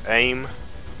reduce his aim.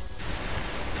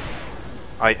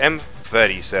 I am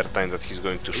very certain that he's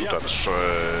going to shoot at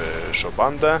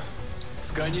Shobanda.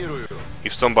 Сканирую.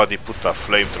 If somebody put a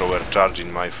flamethrower charge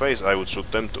in my face, I would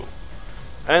shoot them too.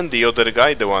 And the other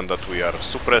guy, the one that we are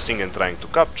suppressing and trying to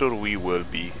capture, we will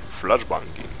be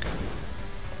flashbanging.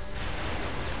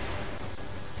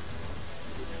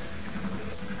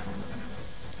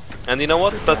 And you know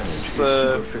what? That's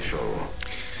Superficial.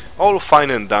 all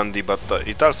fine and dandy, but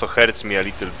it also hurts me a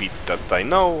little bit that I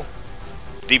know,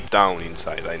 deep down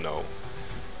inside I know,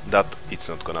 that it's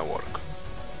not gonna work.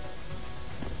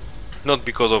 Not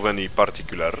because of any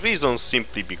particular reasons,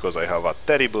 simply because I have a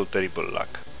terrible, terrible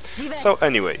luck. J'y vais. So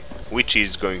anyway, Witchy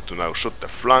is going to now shoot the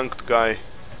flanked guy.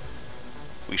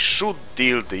 We should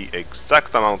deal the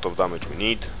exact amount of damage we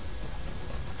need.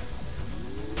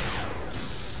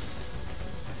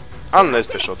 Unless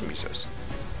the shot misses.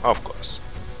 Of course.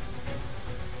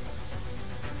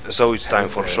 So it's time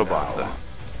for Shobanda.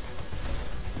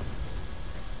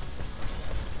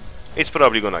 It's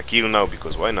probably gonna kill now,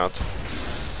 because why not?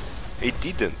 It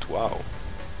didn't, wow.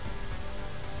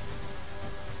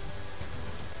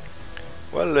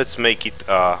 Well, let's make it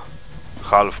a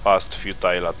half-assed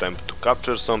futile attempt to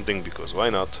capture something, because why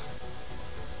not?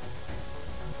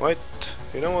 Wait,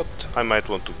 you know what? I might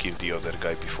want to kill the other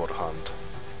guy beforehand.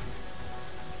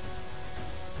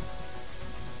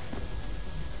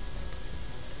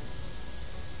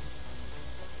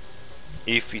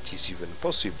 If it is even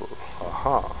possible.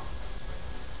 Aha.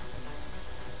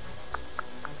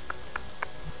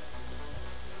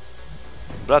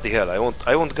 Bloody hell, I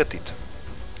won't get it.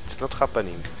 It's not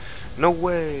happening. No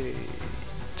wait.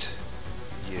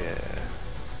 Yeah.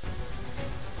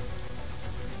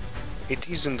 It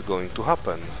isn't going to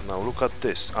happen. Now look at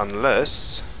this.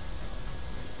 Unless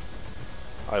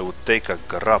I would take a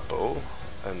grapple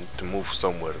and move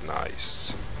somewhere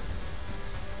nice.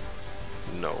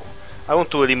 No. I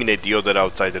want to eliminate the other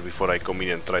outsider before I come in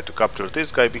and try to capture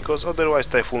this guy, because otherwise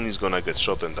Typhoon is gonna get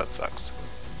shot and that sucks.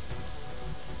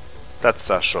 That's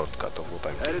a shortcut of what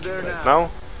I'm Headed taking there right now.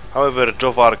 now. However,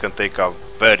 Jovar can take a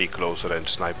very close range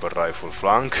sniper rifle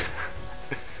flank.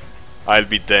 I'll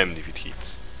be damned if it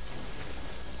hits.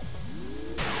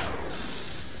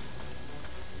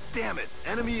 Damn it!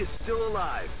 Enemy is still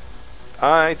alive.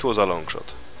 Ah, it was a long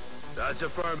shot. That's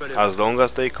affirmative. As long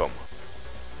as they come.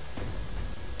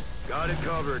 Got it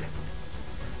covered.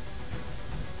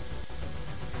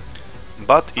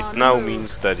 But it On the now move.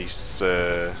 means there is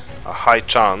a high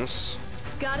chance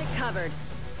Got it covered.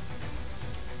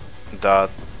 that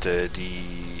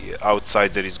the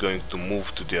outsider is going to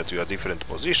move to a different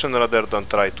position rather than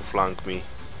try to flank me.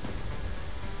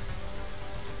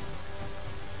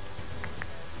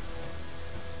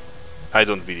 I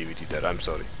don't believe it either, I'm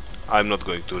sorry. I'm not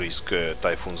going to risk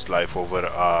Typhoon's life over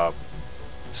a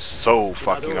so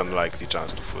fucking unlikely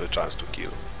chance to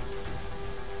kill.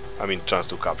 I mean, chance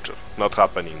to capture. Not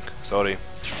happening. Sorry.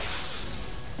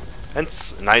 And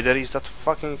neither is that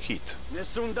fucking hit.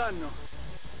 Nessun danno.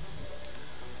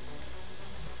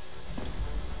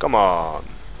 Come on.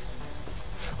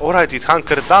 Alright, it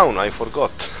hunkered down. I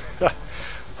forgot.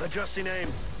 Adjusting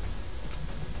aim.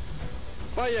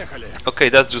 Поехали. Okay,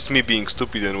 that's just me being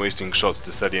stupid and wasting shots.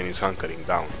 This alien is hunkering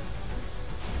down.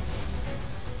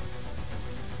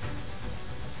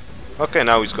 Okay,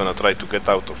 now he's gonna try to get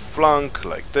out of flank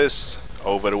like this.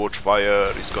 Overwatch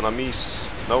fire, he's gonna miss.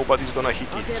 Nobody's gonna hit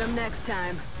I'll get it. him next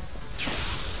time.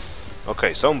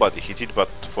 Okay, somebody hit it, but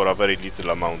for a very little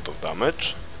amount of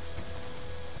damage.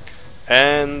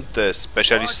 And the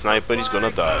specialist sniper is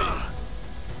gonna die.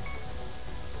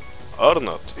 Or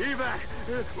not. Evac!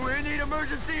 We need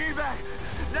emergency evac!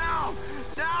 Now!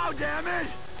 Now, damn it!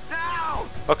 Now!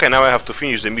 Okay, now I have to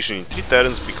finish the mission in 3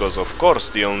 turns, because of course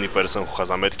the only person who has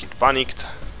a medkit panicked.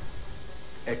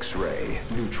 X-ray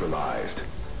neutralized.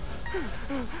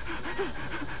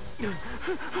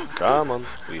 Come on,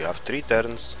 we have 3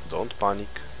 turns, don't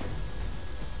panic.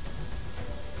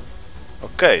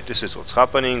 Okay, this is what's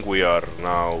happening. We are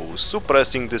now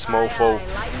suppressing this mofo.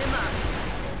 Aye, lighten him up.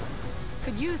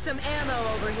 Could use some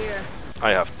ammo over here. I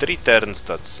have 3 turns,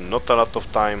 that's not a lot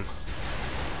of time.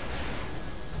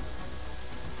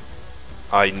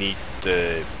 I need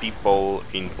people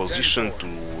in position to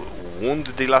wound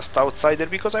the last outsider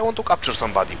because I want to capture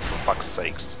somebody, for fuck's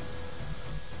sakes.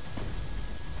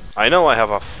 I know I have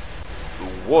a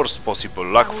worst possible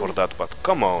luck for that, but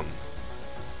come on.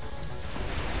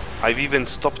 I've even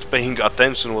stopped paying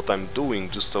attention what I'm doing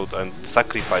just so and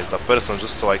sacrifice a person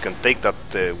just so I can take that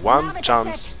one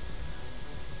chance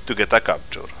to get a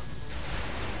capture.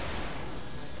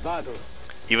 Vado.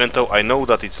 Even though I know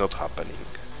that it's not happening.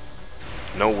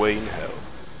 No way in hell.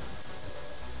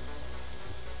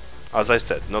 As I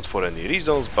said, not for any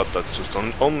reasons, but that's just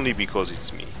only because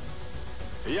it's me.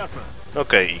 Ясно.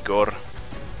 Okay, Igor.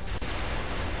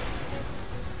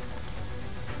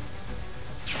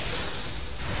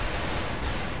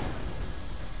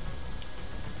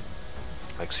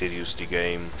 Like seriously,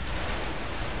 game.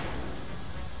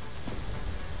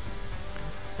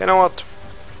 You know what?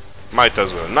 Might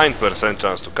as well. 9%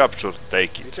 chance to capture,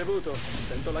 take it. Ricevuto.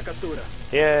 Tento la cattura.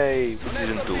 Yay, we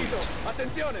didn't do it.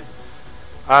 Attenzione!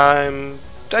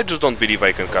 I just don't believe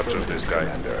I can capture this guy.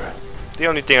 Commander. The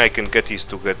only thing I can get is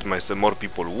to get myself more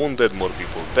people wounded, more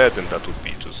people dead, and that would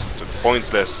be just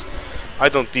pointless. I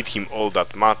don't need him all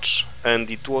that much, and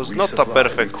it was not a Resupply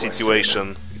perfect requested.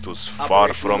 situation. It was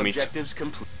far from it. Objectives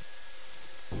complete.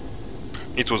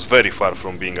 It was very far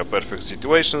from being a perfect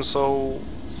situation, so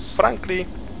frankly,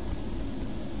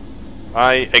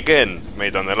 I again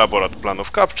made an elaborate plan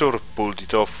of capture, pulled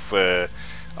it off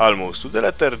almost to the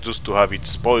letter, just to have it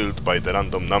spoiled by the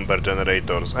random number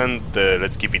generators, and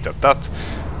let's keep it at that,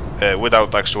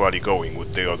 without actually going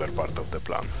with the other part of the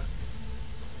plan.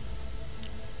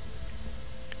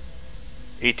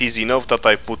 It is enough that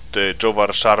I put Jovar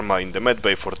Sharma in the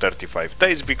medbay for 35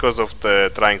 days because of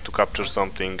trying to capture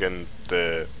something, and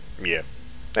yeah,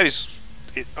 there is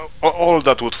all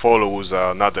that would follow was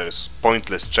another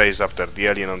pointless chase after the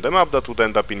alien on the map that would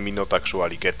end up in me not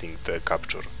actually getting the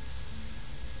capture.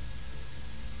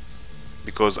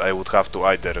 Because I would have to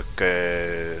either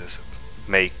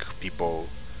make people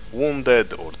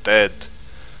wounded or dead,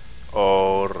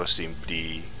 or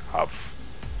simply have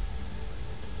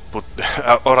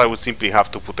or I would simply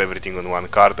have to put everything on one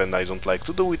card, and I don't like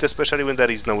to do it, especially when there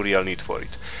is no real need for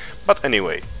it. But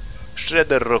anyway,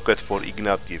 Shredder Rocket for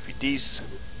Ignatiev it is.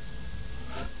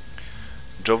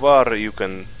 Jovar, you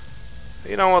can...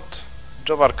 You know what?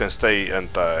 Jovar can stay and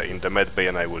in the medbay,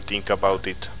 and I will think about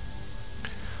it.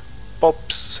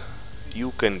 Pops,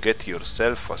 you can get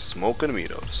yourself a smoke and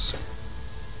mirrors.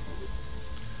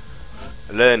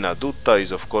 Lena Dutta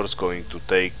is of course going to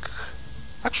take...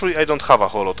 Actually, I don't have a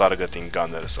holo targeting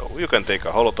gunner, so you can take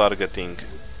a holo targeting.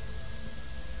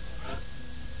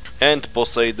 And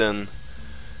Poseidon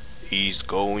is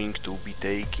going to be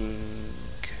taking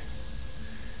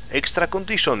extra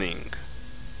conditioning,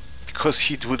 because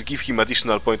it would give him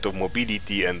additional point of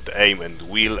mobility and aim and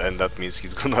will, and that means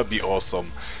he's gonna be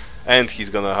awesome, and he's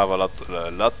gonna have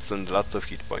lots and lots of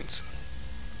hit points,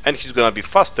 and he's gonna be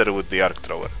faster with the arc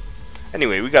thrower.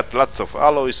 Anyway, we got lots of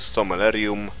alloys, some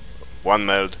Elerium, 1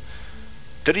 meld,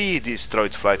 3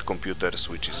 destroyed flight computers,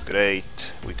 which is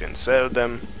great. We can sell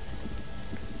them.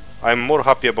 I'm more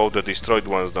happy about the destroyed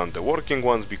ones than the working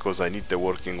ones, because I need the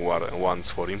working ones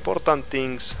for important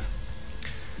things.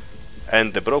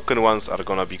 and the broken ones are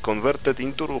gonna be converted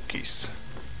into rookies.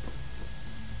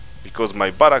 Because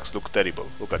my barracks look terrible.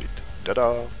 Look at it.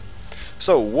 Ta-da!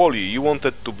 So, Wally, you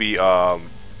wanted to be a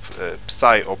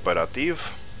Psy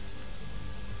operative.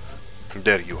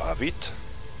 There you have it.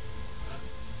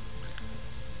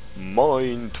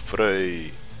 Mind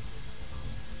Fray.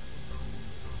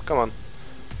 Come on.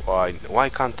 Why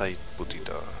can't I put it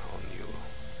on you?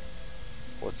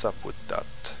 What's up with that?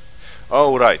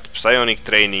 Oh right, psionic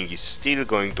training is still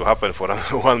going to happen for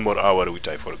 1 more hour, which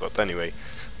I forgot. Anyway,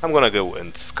 I'm gonna go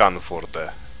and scan for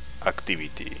the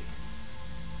activity.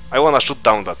 I wanna shoot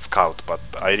down that scout, but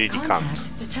I really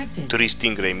can't. Detected. 3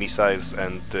 Stingray missiles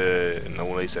and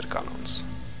no laser cannons.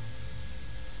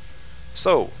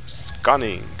 So,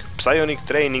 scanning. Psionic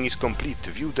training is complete.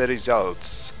 View the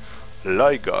results.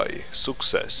 Ligai,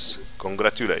 success.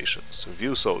 Congratulations.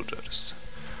 View soldiers.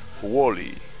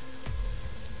 Wally.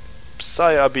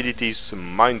 Psi abilities,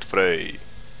 Mind Fray.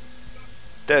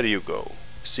 There you go.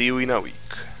 See you in a week.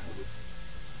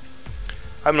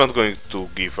 I'm not going to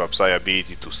give a Psi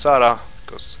ability to Sarah,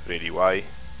 because really why?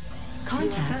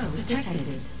 Contact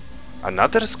detected.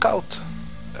 Another scout?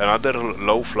 Another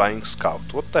low-flying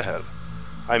scout. What the hell?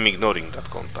 I'm ignoring that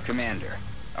contact. Commander,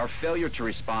 our failure to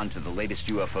respond to the latest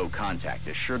UFO contact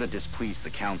is sure to displease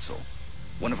the Council.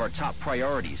 One of our top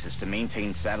priorities is to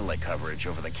maintain satellite coverage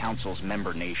over the Council's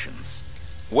member nations.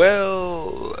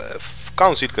 Well,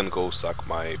 Council can go suck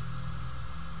my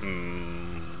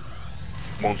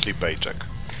monthly paycheck.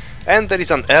 And there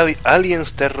is an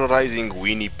aliens terrorizing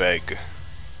Winnipeg.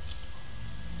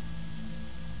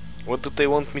 What do they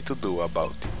want me to do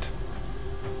about it?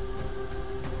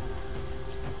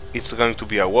 It's going to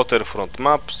be a waterfront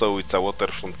map, so it's a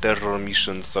waterfront terror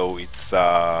mission, so it's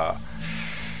a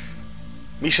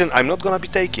mission I'm not gonna be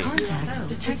taking. Contact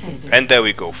detected. And there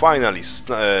we go, finally,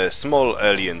 small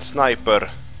alien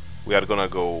sniper. We are gonna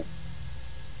go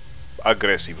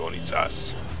aggressive on its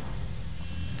ass.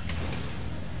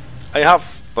 I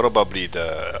have probably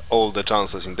all the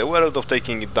chances in the world of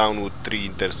taking it down with 3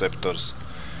 interceptors,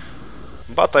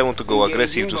 but I want to go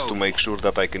aggressive just to make sure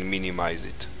that I can minimize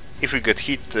it. If we get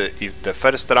hit in the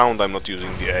first round, I'm not using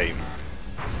the aim.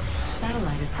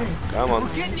 Satellite assist. Come on.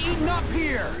 We're getting eaten up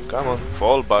here. Come on,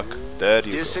 fall back. There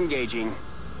you go. Disengaging.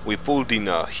 We pulled in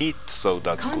a hit, so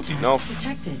that's good Contact enough.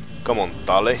 detected. Come on,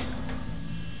 Tale.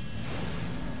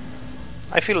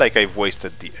 I feel like I've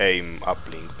wasted the aim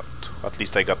uplink, but at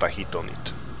least I got a hit on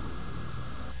it.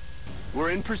 We're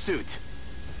in pursuit.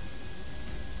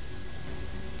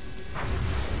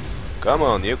 Come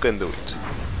on, you can do it.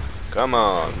 Come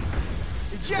on.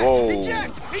 Eject! Whoa.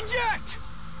 Eject! Eject!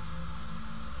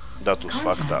 That was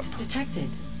fucked up. Contact detected.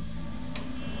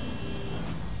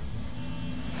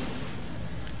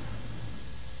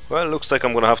 Well, looks like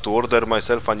I'm gonna have to order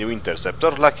myself a new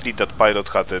interceptor. Luckily that pilot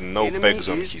had no Enemy pegs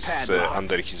on is his padlocked.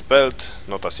 under his belt,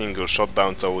 not a single shot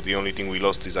down, so the only thing we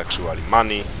lost is actually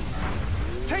money.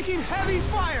 Taking heavy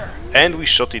fire! And we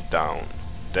shot it down.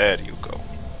 There you go.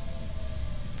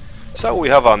 So we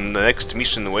have a next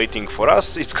mission waiting for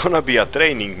us. It's gonna be a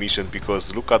training mission,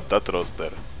 because look at that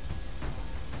roster.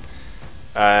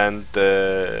 And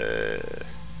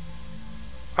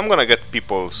I'm gonna get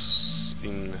people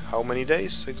in how many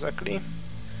days exactly?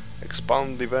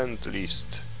 Expand event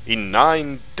list. In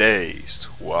 9 days.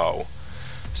 Wow.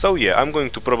 So yeah, I'm going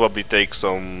to probably take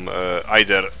some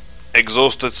either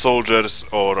exhausted soldiers,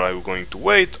 or I'm going to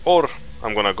wait, or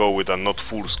I'm gonna go with a not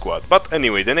full squad. But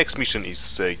anyway, the next mission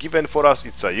is given for us.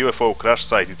 It's a UFO crash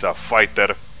site. It's a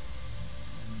fighter.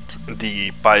 The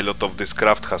pilot of this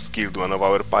craft has killed one of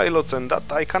our pilots, and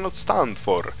that I cannot stand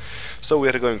for. So we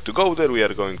are going to go there, we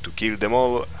are going to kill them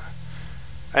all,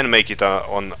 and make it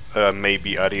on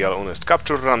maybe a real honest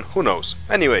capture run, who knows.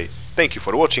 Anyway, thank you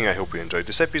for watching, I hope you enjoyed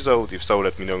this episode. If so,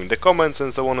 let me know in the comments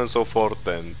and so on and so forth,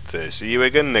 and see you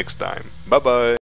again next time. Bye bye!